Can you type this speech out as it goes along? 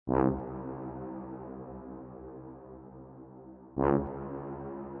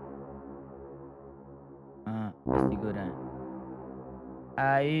Segurando.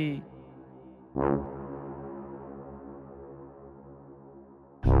 Aí.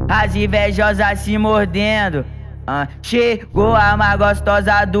 As invejosas se mordendo. Chegou a mais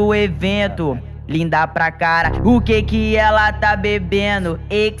gostosa do evento. Linda pra cara, o que ela tá bebendo?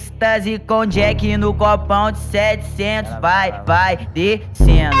 Êxtase com Jack no copão de 700. Vai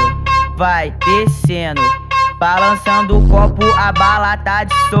descendo, vai descendo. Balançando o copo, a bala tá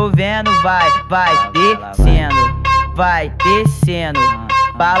dissolvendo. Vai descendo, vai descendo.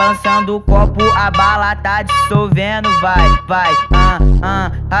 Balançando o copo, a bala tá dissolvendo. Vai,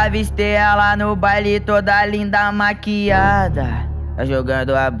 avistei ela no baile toda linda maquiada. Tá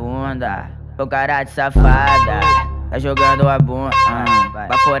jogando a bunda, com cara de safada. Tá jogando a bunda,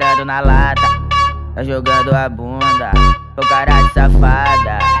 baforando na lata. Tá jogando a bunda, com cara de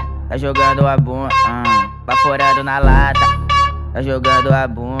safada. Tá jogando a bunda, baforando na lata. Tá jogando a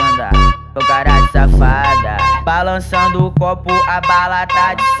bunda, com cara de safada. Balançando o copo, a bala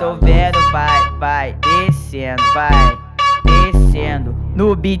tá dissolvendo. Vai descendo, vai descendo.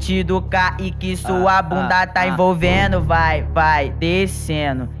 No beat do Kxyky, sua bunda tá envolvendo. Vai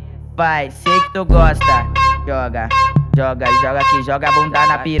descendo, vai, sei que tu gosta. Joga aqui, joga a bunda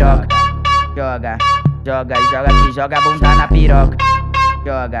na piroca. Joga aqui, joga a bunda na piroca.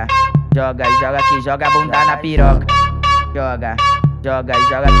 Joga aqui, joga a bunda na piroca. Joga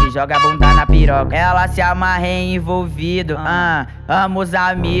aqui, joga a bunda na piroca. Ela se amarra em envolvido, amo os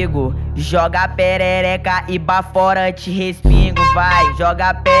amigos. Joga perereca e baforante respingo. Vai,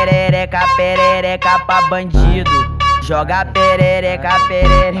 joga perereca pra bandido. Joga perereca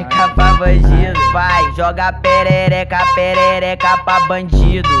pra bandido. Vai, joga perereca pra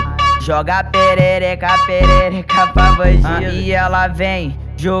bandido. Joga perereca pra bandido. E ela vem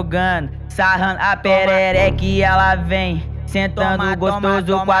jogando, sarrando a perereca. E ela vem sentando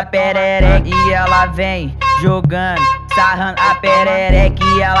gostoso com a perereca. E ela vem jogando, sarrando a perereca.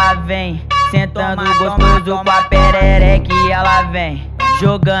 E ela vem sentando gostoso com a perereca. E ela vem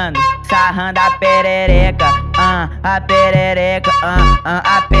jogando, sarrando a perereca. A perereca,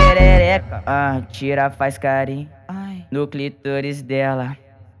 a perereca. Tira, faz carinho no clitóris dela.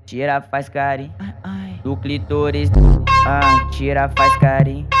 Tira, faz carinho no clitóris. Tira, faz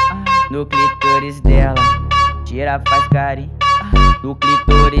carinho no clitóris dela. Tira, faz carinho no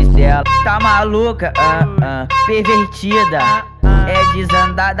clitóris dela. Tá maluca, pervertida. É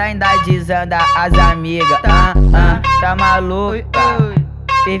desandada, ainda desanda as amigas. Tá maluca,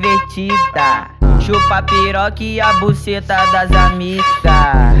 pervertida. Chupa a piroca e a buceta das amigas.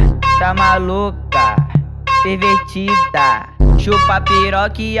 Tá maluca, pervertida. Chupa a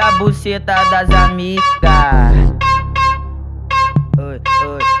piroca e a buceta das amigas. Oi.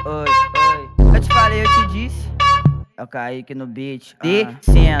 Eu te falei, eu te disse. É o Kxyky no beat.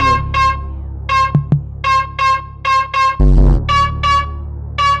 Descendo.